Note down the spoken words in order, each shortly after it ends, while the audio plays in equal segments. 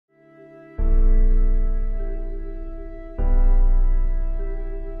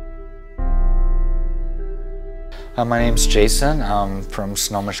My name's Jason. I'm from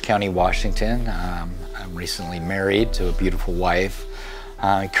Snohomish County, Washington. I'm recently married to a beautiful wife.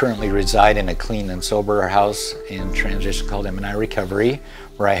 I currently reside in a clean and sober house in transition called M&I Recovery,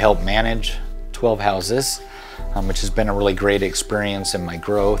 where I help manage 12 houses, which has been a really great experience in my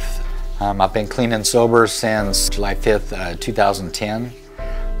growth. I've been clean and sober since July 5th, 2010,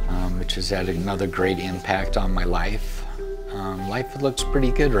 which has had another great impact on my life. Life looks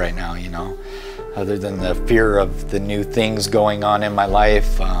pretty good right now, you know. Other than the fear of the new things going on in my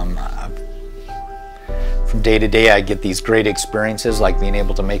life, from day to day I get these great experiences, like being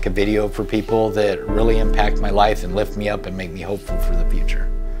able to make a video for people that really impact my life and lift me up and make me hopeful for the future.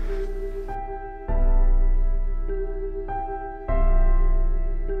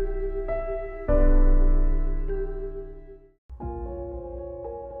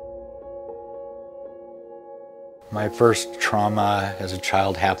 My first trauma as a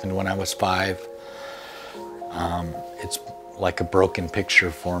child happened when I was 5. It's like a broken picture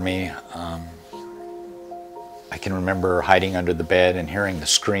for me. I can remember hiding under the bed and hearing the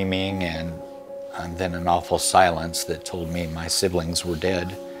screaming and then an awful silence that told me my siblings were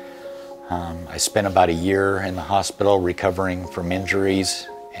dead. I spent about a year in the hospital recovering from injuries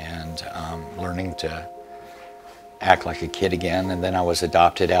and learning to act like a kid again. And then I was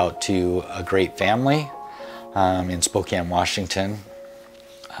adopted out to a great family in Spokane, Washington,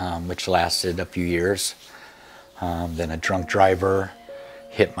 which lasted a few years. Then a drunk driver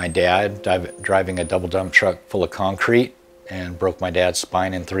hit my dad driving a double dump truck full of concrete and broke my dad's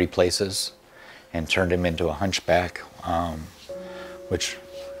spine in 3 places and turned him into a hunchback, which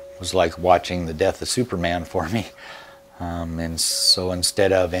was like watching the death of Superman for me. And so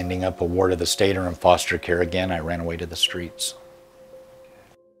instead of ending up a ward of the state or in foster care again, I ran away to the streets.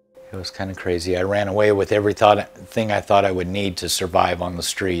 It was kind of crazy. I ran away with everything I thought I would need to survive on the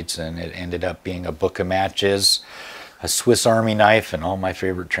streets, and it ended up being a book of matches, a Swiss Army knife, and all my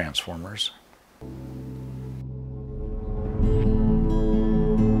favorite Transformers.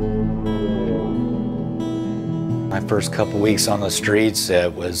 My first couple weeks on the streets,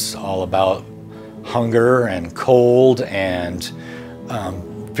 it was all about hunger and cold and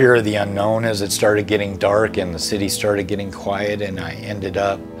fear of the unknown as it started getting dark and the city started getting quiet, and I ended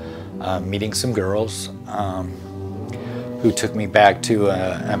up meeting some girls who took me back to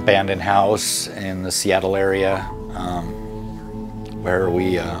an abandoned house in the Seattle area where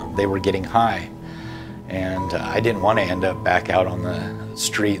they were getting high. And I didn't want to end up back out on the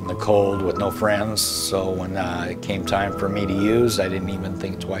street in the cold with no friends, so when it came time for me to use, I didn't even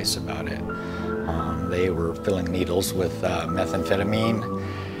think twice about it. They were filling needles with methamphetamine,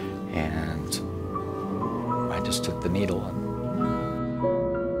 and I just took the needle.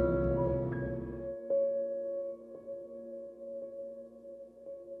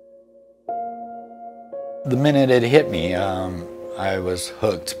 The minute it hit me, I was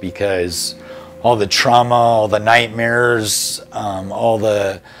hooked, because all the trauma, all the nightmares, all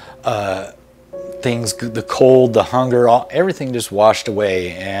the things, the cold, the hunger, everything just washed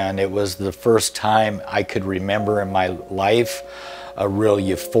away. And it was the first time I could remember in my life a real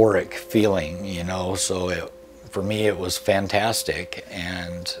euphoric feeling, you know. So for me it was fantastic.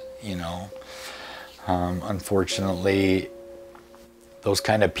 And, you know, unfortunately, those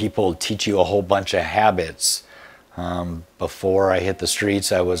kind of people teach you a whole bunch of habits. Before I hit the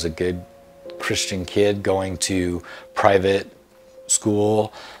streets, I was a good Christian kid going to private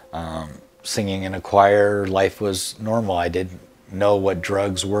school, singing in a choir. Life was normal. I didn't know what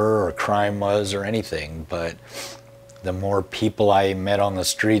drugs were or crime was or anything, but the more people I met on the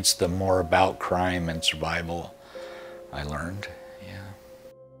streets, the more about crime and survival I learned.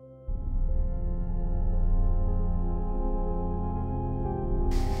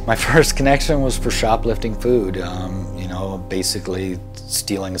 My first connection was for shoplifting food, you know, basically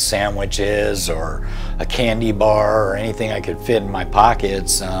stealing sandwiches or a candy bar or anything I could fit in my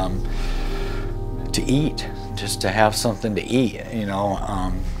pockets to eat, just to have something to eat, you know.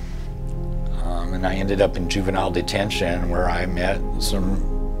 And I ended up in juvenile detention, where I met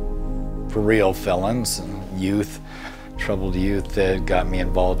some for real felons and youth, troubled youth that got me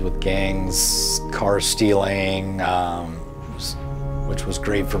involved with gangs, car stealing, which was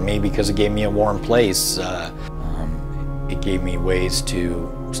great for me because it gave me a warm place. It gave me ways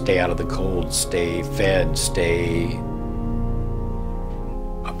to stay out of the cold, stay fed, stay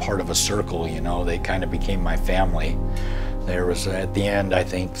a part of a circle, you know. They kind of became my family. There was, at the end, I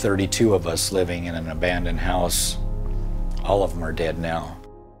think 32 of us living in an abandoned house. All of them are dead now.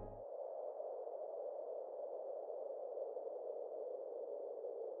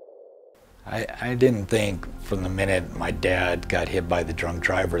 I didn't think from the minute my dad got hit by the drunk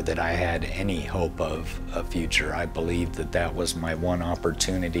driver that I had any hope of a future. I believed that that was my one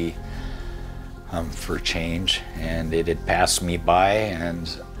opportunity for change, and it had passed me by. And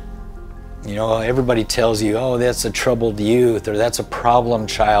you know, everybody tells you, oh, that's a troubled youth, or that's a problem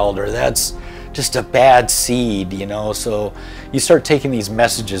child, or that's just a bad seed, you know. So you start taking these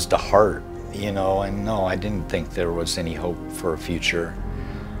messages to heart, you know. And no, I didn't think there was any hope for a future.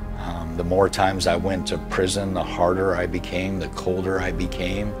 The more times I went to prison, the harder I became, the colder I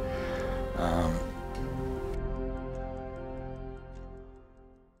became.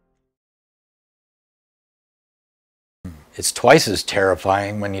 It's twice as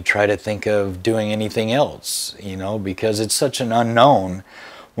terrifying when you try to think of doing anything else, you know, because it's such an unknown.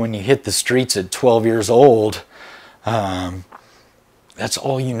 When you hit the streets at 12 years old, that's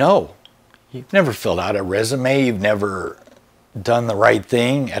all you know. You've never filled out a resume, you've never done the right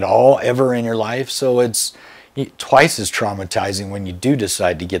thing at all ever in your life, so it's twice as traumatizing when you do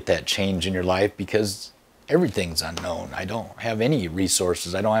decide to get that change in your life, because everything's unknown. I don't have any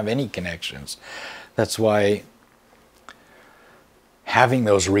resources, I don't have any connections. That's why having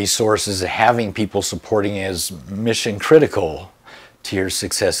those resources, having people supporting you is mission critical to your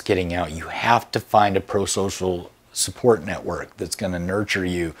success getting out. You have to find a pro-social support network that's going to nurture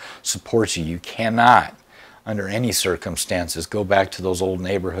you, support you. You cannot, under any circumstances, go back to those old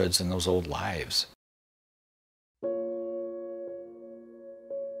neighborhoods and those old lives.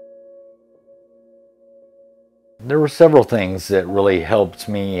 There were several things that really helped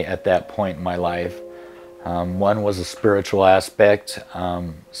me at that point in my life. One was a spiritual aspect.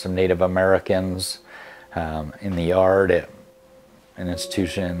 Some Native Americans in the yard at an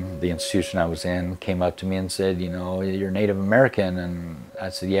institution, the institution I was in, came up to me and said, you know, you're Native American. And I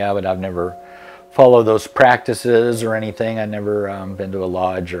said, yeah, but I've never followed those practices or anything. I've never been to a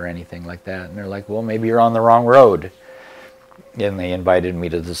lodge or anything like that. And they're like, well, maybe you're on the wrong road. And they invited me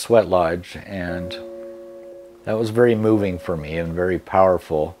to the Sweat Lodge, and that was very moving for me and very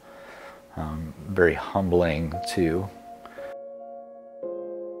powerful, very humbling too.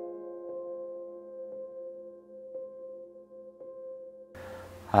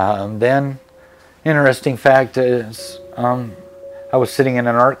 Then, interesting fact is, I was sitting in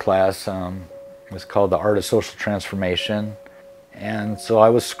an art class. It was called The Art of Social Transformation. And so I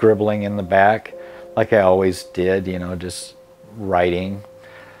was scribbling in the back, like I always did, you know, just writing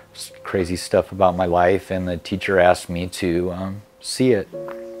crazy stuff about my life. And the teacher asked me to see it.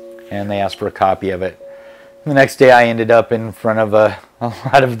 And they asked for a copy of it. And the next day I ended up in front of a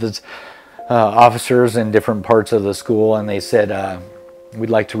lot of the officers in different parts of the school. And they said, we'd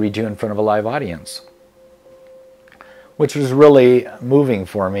like to read you in front of a live audience. Which was really moving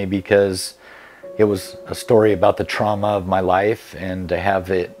for me, because it was a story about the trauma of my life, and to have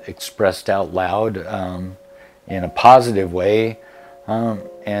it expressed out loud in a positive way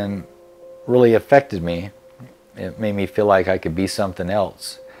and really affected me. It made me feel like I could be something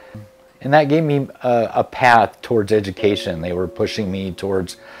else. And that gave me a path towards education. They were pushing me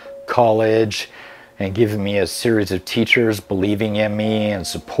towards college and giving me a series of teachers believing in me and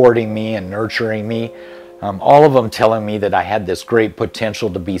supporting me and nurturing me. All of them telling me that I had this great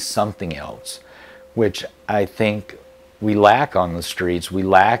potential to be something else, which I think we lack on the streets. We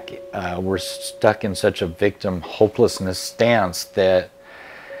lack, we're stuck in such a victim hopelessness stance that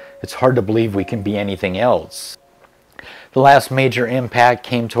it's hard to believe we can be anything else. The last major impact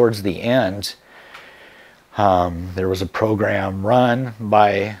came towards the end. There was a program run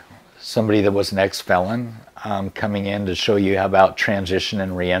by somebody that was an ex-felon coming in to show you about transition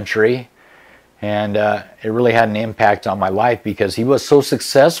and reentry. And it really had an impact on my life, because he was so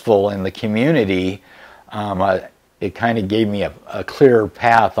successful in the community. It kind of gave me a clearer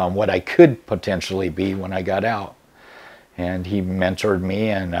path on what I could potentially be when I got out. And he mentored me,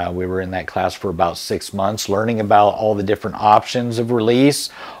 and we were in that class for about 6 months, learning about all the different options of release,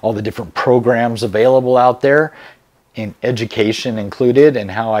 all the different programs available out there, in education included, and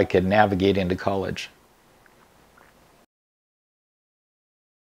how I could navigate into college.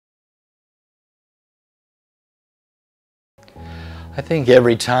 I think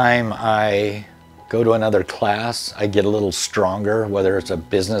every time I go to another class, I get a little stronger, whether it's a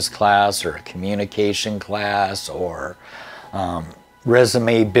business class or a communication class or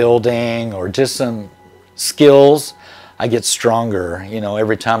resume building or just some skills. I get stronger. You know,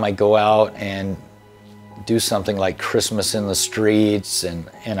 every time I go out and do something like Christmas in the streets and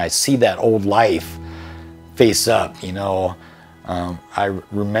I see that old life face up, you know, I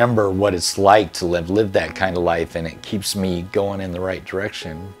remember what it's like to live that kind of life, and it keeps me going in the right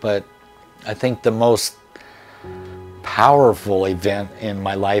direction. But I think the most powerful event in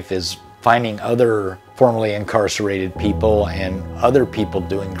my life is finding other formerly incarcerated people and other people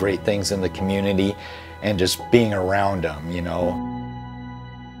doing great things in the community and just being around them, you know.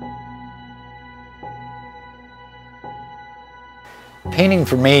 Painting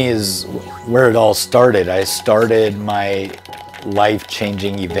for me is where it all started. I started my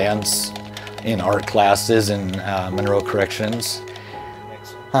life-changing events in art classes in Monroe Corrections.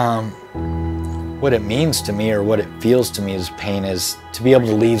 What it means to me, or what it feels to me as pain, is to be able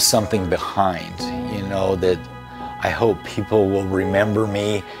to leave something behind, you know, that I hope people will remember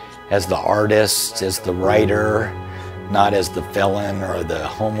me as the artist, as the writer, not as the felon or the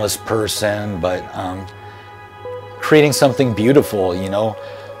homeless person, but creating something beautiful, you know.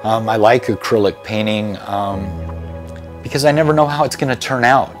 I like acrylic painting because I never know how it's going to turn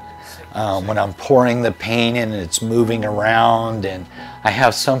out. When I'm pouring the paint and it's moving around and I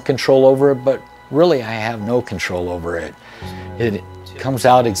have some control over it, but really I have no control over it. It comes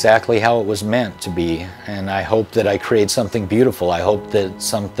out exactly how it was meant to be, and I hope that I create something beautiful. I hope that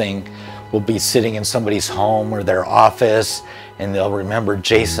something will be sitting in somebody's home or their office and they'll remember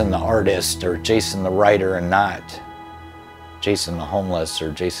Jason the artist or Jason the writer, and not Jason the homeless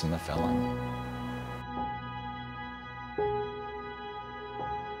or Jason the felon.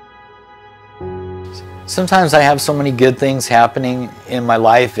 Sometimes I have so many good things happening in my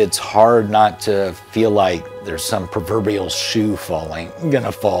life, it's hard not to feel like there's some proverbial shoe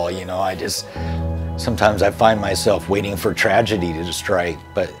gonna fall, you know. Sometimes I find myself waiting for tragedy to strike,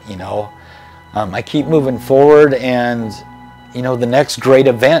 but, you know, I keep moving forward, and, you know, the next great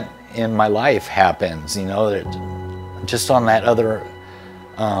event in my life happens, you know, just on that other,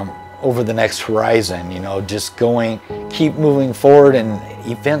 over the next horizon, you know, just keep moving forward, and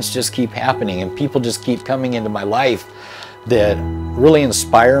events just keep happening, and people just keep coming into my life that really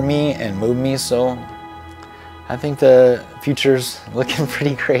inspire me and move me. So I think the future's looking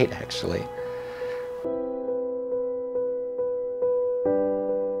pretty great, actually.